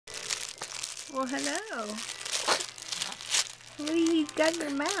Well, hello. What do you got in your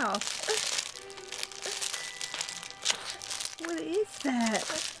mouth? What is that?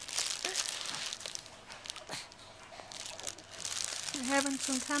 You're having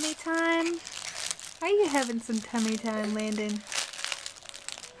some tummy time? Are you having some tummy time, Landon?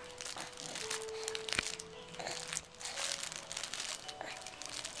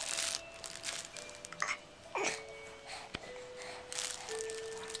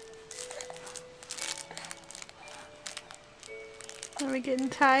 Are we getting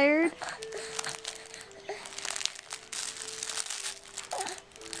tired?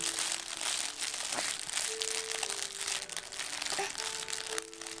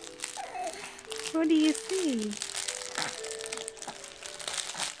 What do you see?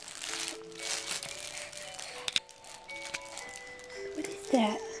 What is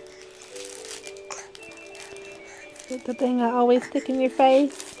that? Is it the thing I always stick in your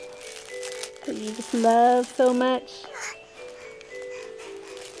face that you just love so much?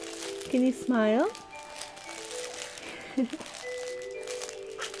 Can you smile?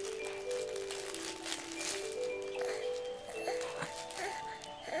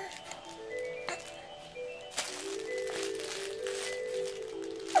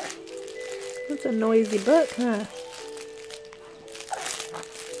 That's a noisy book, huh?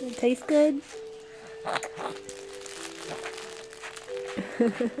 It tastes good?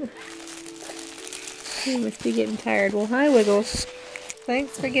 You must be getting tired. Well, hi, Wiggles.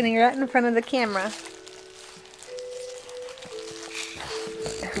 Thanks for getting right in front of the camera.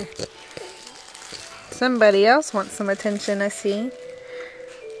 Somebody else wants some attention, I see.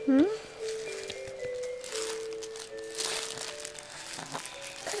 Hmm?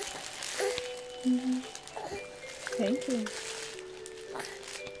 Thank you.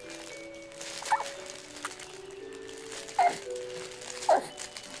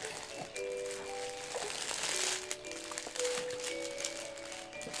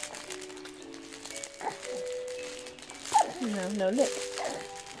 No, no lick.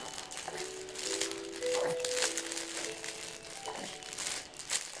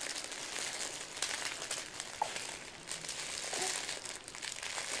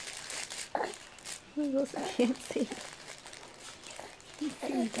 Wiggles, I can't see.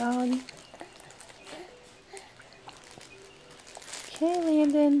 You dog. Okay,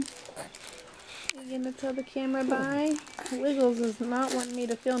 Landon. You gonna tell the camera bye? Wiggles is not wanting me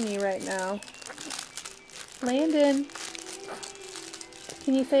to film you right now. Landon.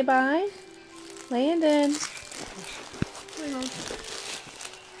 Can you say bye? Landon. Wiggles.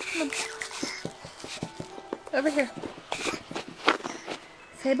 Come over here.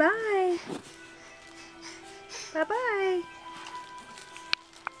 Say bye. Bye-bye.